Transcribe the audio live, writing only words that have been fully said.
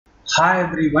Hi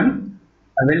everyone,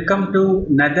 welcome to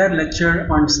another lecture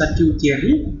on circuit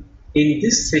theory. In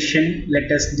this session,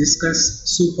 let us discuss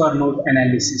supernode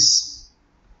analysis.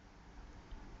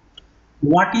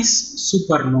 What is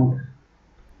supernode?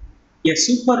 A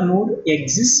supernode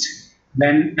exists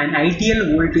when an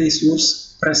ideal voltage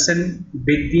source present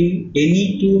between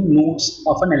any two nodes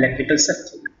of an electrical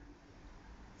circuit.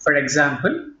 For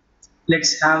example,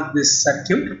 let's have this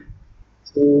circuit.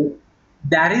 So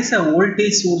there is a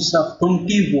voltage source of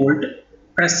 20 volt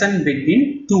present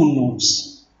between two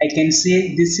nodes. I can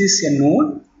say this is a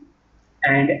node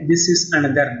and this is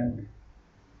another node.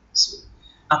 So,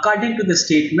 according to the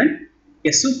statement, a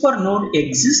supernode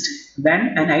exists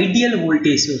when an ideal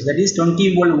voltage source, that is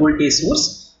 20 volt voltage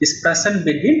source, is present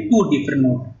between two different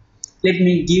nodes. Let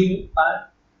me give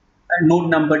a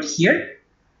node number here.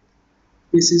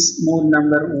 This is node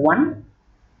number 1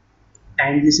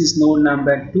 and this is node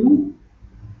number 2.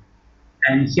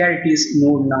 And here it is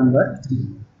node number 3.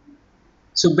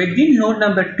 So between node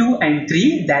number 2 and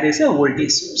 3 there is a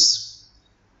voltage source.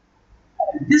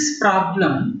 This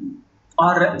problem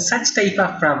or such type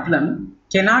of problem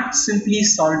cannot simply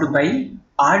solved by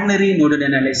ordinary nodal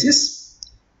analysis.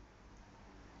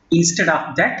 Instead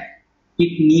of that,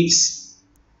 it needs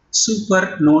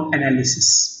super node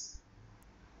analysis.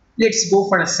 Let's go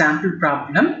for a sample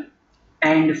problem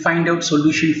and find out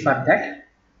solution for that.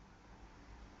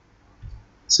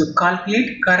 So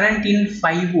calculate current in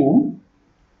 5 ohm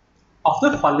of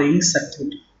the following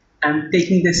circuit. I am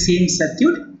taking the same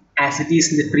circuit as it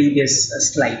is in the previous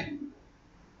slide.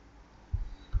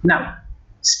 Now,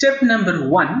 step number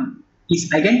 1 is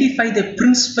identify the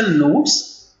principal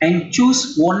nodes and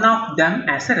choose one of them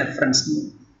as a reference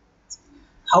node.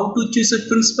 How to choose a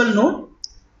principal node?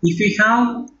 If you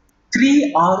have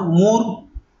 3 or more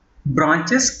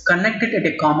branches connected at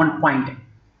a common point.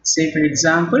 Say for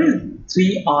example,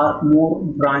 3 or more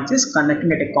branches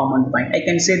connecting at a common point. I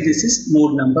can say this is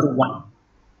node number 1.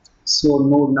 So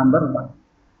node number 1.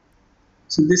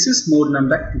 So this is node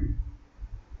number 2.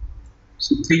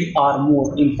 So 3 or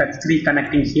more, in fact 3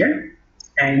 connecting here.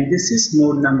 And this is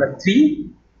node number 3.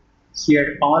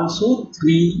 Here also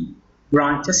 3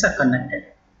 branches are connected.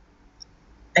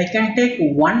 I can take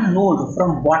one node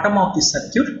from bottom of the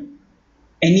circuit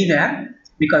anywhere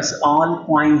because all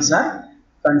points are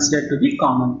considered to be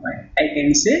common point. I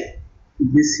can say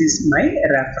this is my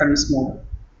reference node.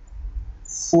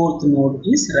 Fourth node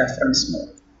is reference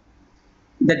node.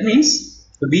 That means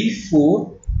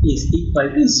V4 is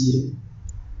equal to 0.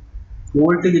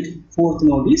 Voltage at fourth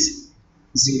node is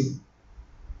 0.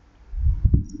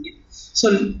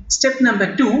 So step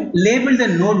number 2, label the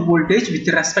node voltage with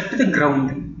respect to the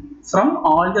ground from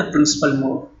all the principal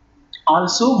node.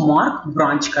 Also mark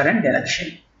branch current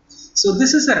direction. So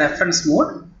this is a reference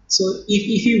node. So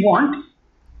if you want,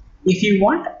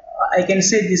 I can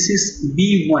say this is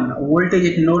V1. Voltage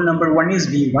at node number 1 is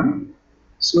V1.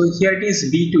 So here it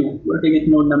is V2. Voltage at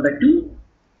node number 2,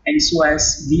 and so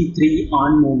as V3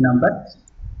 on node number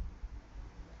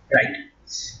 3. Right.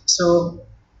 So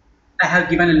I have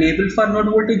given a label for node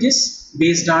voltages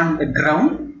based on the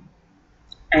ground,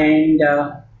 and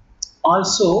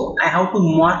also I have to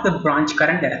mark the branch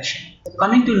current direction.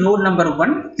 Coming to node number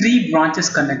 1, 3 branches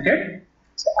connected.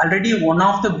 So already one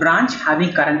of the branch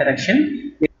having current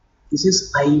direction. This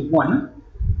is I1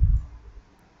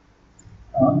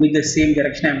 with the same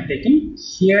direction I am taking.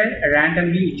 Here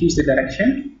randomly you choose the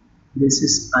direction. This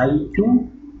is I2.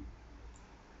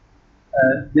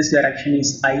 This direction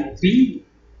is I3.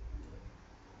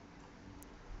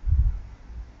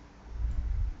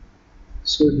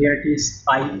 So here it is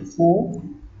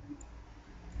I4.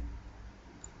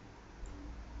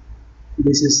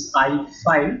 This is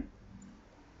I5.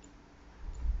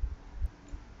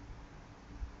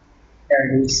 Here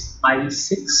it is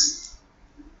I6.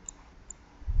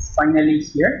 Finally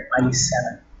here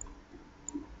I7.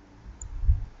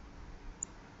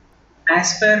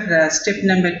 As per step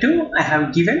number 2, I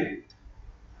have given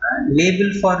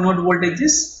label for node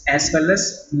voltages as well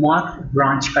as marked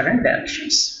branch current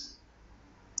directions.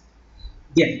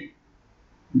 Then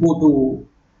go to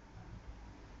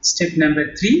step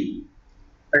number 3.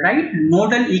 Write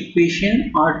nodal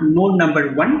equation or node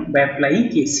number 1 by applying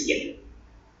KCL.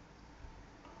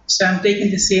 So I am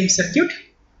taking the same circuit.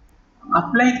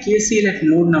 Apply KCL at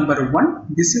node number 1.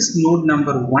 This is node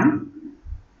number 1.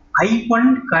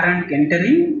 I1 current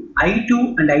entering,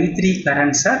 I2 and I3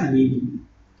 currents are leaving.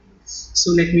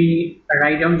 So let me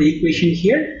write down the equation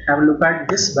here. Have a look at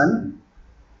this one.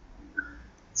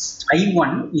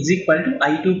 I1 is equal to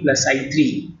I2 plus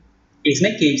I3 is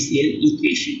my KCL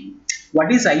equation. What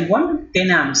is I1?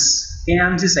 10 amps. 10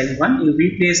 amps is I1. You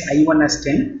replace I1 as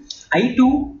 10.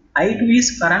 I2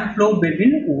 is current flow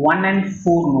between 1 and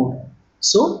 4 node.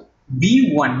 So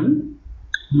V1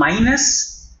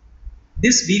 minus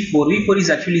this V4 is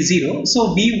actually 0.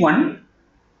 So V1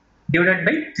 divided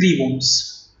by 3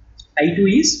 ohms.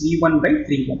 I2 is V1 by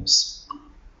 3 ohms.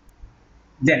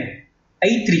 Then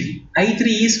I3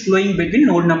 is flowing between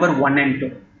node number 1 and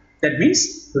 2. That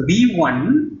means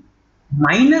V1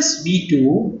 minus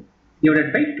V2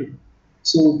 divided by 2.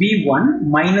 So V1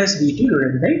 minus V2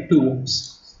 divided by 2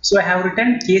 ohms. So I have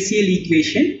written Kcl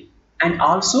equation, and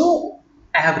also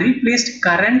I have replaced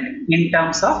current in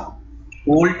terms of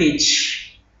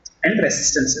voltage and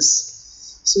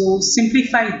resistances. So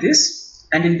simplify this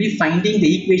and we'll be finding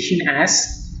the equation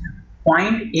as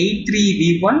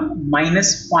 0.83 V1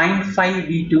 minus 0.5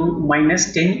 V2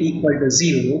 minus 10 equal to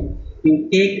 0. You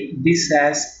take this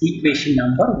as equation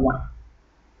number 1.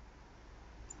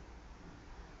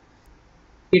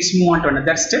 Let's move on to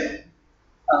another step.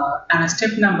 And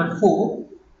step number 4.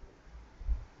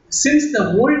 Since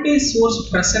the voltage source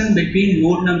present between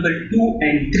node number 2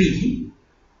 and 3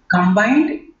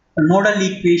 combined nodal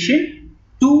equation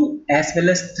 2 as well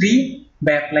as 3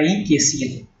 by applying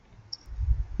KCL.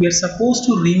 We are supposed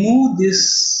to remove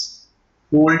this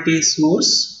voltage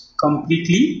source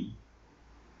completely.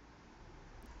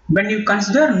 When you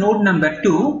consider node number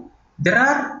 2, there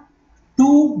are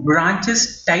 2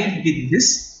 branches tied with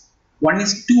this. One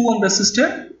is 2 ohm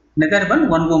resistor, another one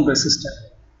 1 ohm resistor.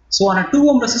 So on a 2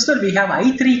 ohm resistor we have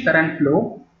I3 current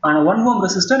flow, on a 1 ohm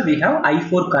resistor we have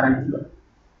I4 current flow.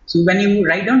 So when you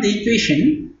write down the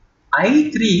equation,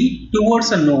 I3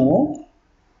 towards a node,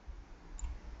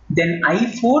 then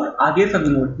I4 away from the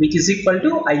node, which is equal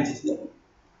to I4.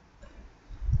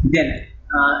 Then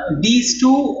these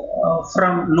two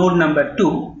from node number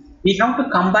 2, we have to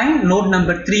combine node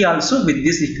number 3 also with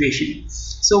this equation.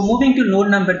 So moving to node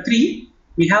number 3,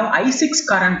 we have I6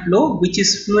 current flow which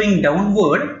is flowing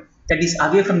downward, that is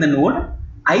away from the node,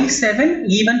 I7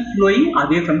 even flowing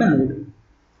away from the node.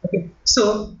 Okay,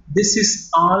 so this is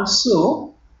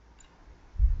also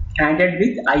added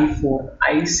with I4,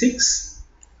 I6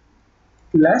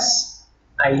 plus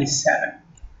I7.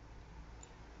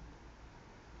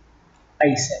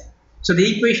 So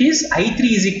the equation is I3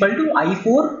 is equal to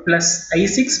I4 plus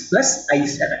I6 plus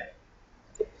I7.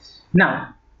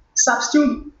 Now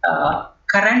substitute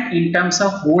current in terms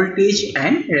of voltage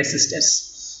and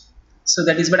resistors. So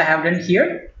that is what I have done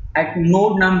here. At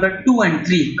node number 2 and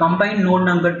 3, combine node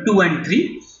number 2 and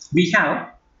 3, we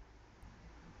have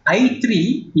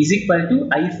I3 is equal to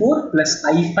I4 plus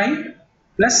I5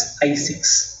 plus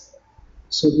I6.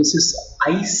 So this is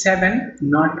I7,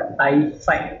 not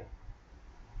I5.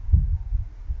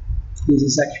 This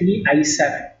is actually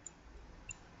I7.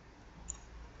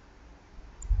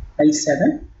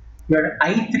 Where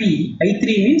I3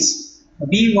 means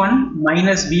V1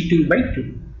 minus V2 by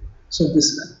 2. So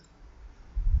this one.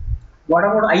 What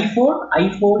about I4?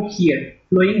 I4 here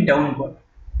flowing downward.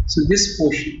 So this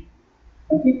portion.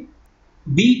 Okay.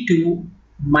 V2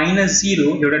 minus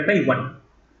 0 divided by 1.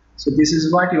 So this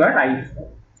is what your I4.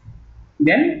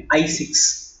 Then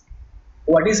I6.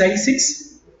 What is I6?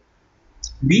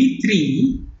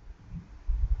 V3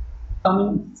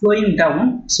 flowing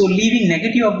down, so leaving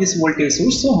negative of this voltage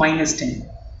source, so minus 10.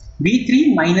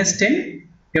 V3 minus 10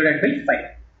 divided by 5.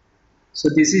 So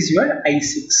this is your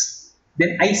I6.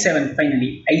 Then I7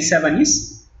 finally. I7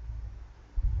 is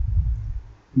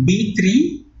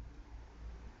V3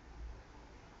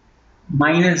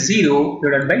 minus 0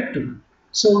 divided by 2.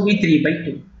 So V3 by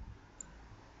 2.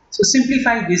 So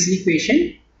simplify this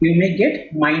equation. You may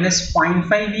get minus 0.5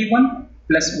 V1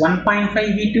 plus 1.5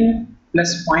 V2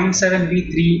 plus 0.7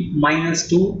 V3 minus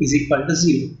 2 is equal to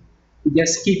 0.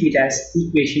 Just keep it as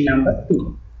equation number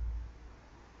 2.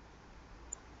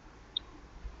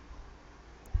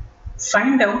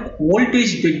 Find out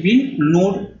voltage between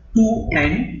node 2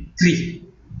 and 3.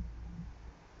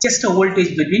 Just a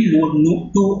voltage between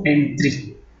node 2 and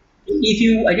 3. If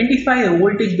you identify a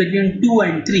voltage between 2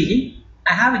 and 3,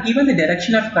 I have given the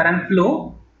direction of current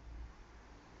flow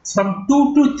from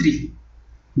 2 to 3.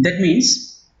 That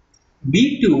means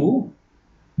V2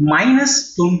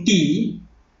 minus 20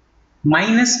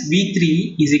 minus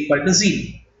V3 is equal to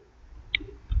 0.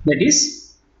 That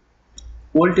is,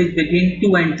 voltage between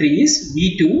 2 and 3 is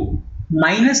V2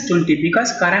 minus 20,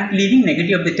 because current leaving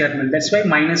negative of the terminal. That's why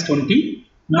minus 20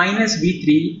 minus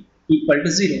V3 equal to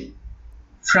 0.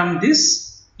 From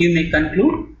this you may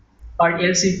conclude, or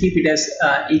else you keep it as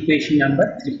equation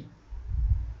number 3.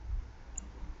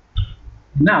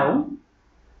 Now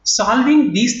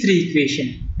solving these three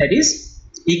equations, that is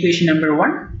equation number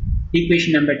 1,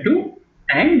 equation number 2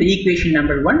 and the equation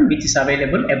number 1 which is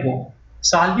available above.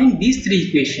 Solving these three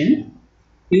equations,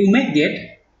 you may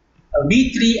get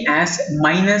V3 as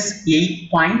minus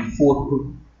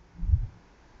 8.42.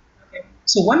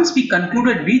 So once we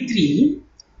concluded V3,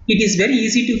 it is very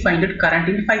easy to find out current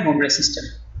in 5 ohm resistor.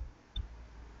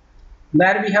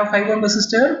 Where we have 5 ohm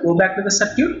resistor, go back to the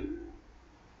circuit.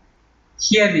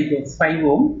 Here we go, 5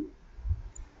 ohm.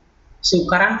 So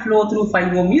current flow through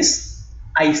 5 ohm is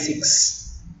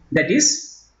I6. That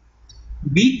is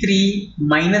V3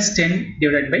 minus 10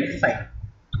 divided by 5.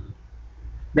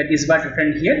 That is what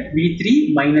written here,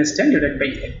 V3 minus 10 divided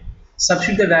by 5.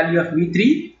 Substitute the value of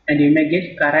V3 and you may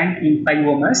get current in 5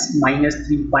 ohm as minus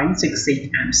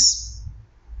 3.68 amps.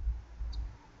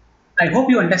 I hope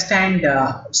you understand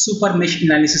super mesh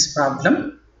analysis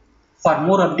problem. For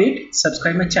more update,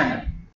 subscribe my channel.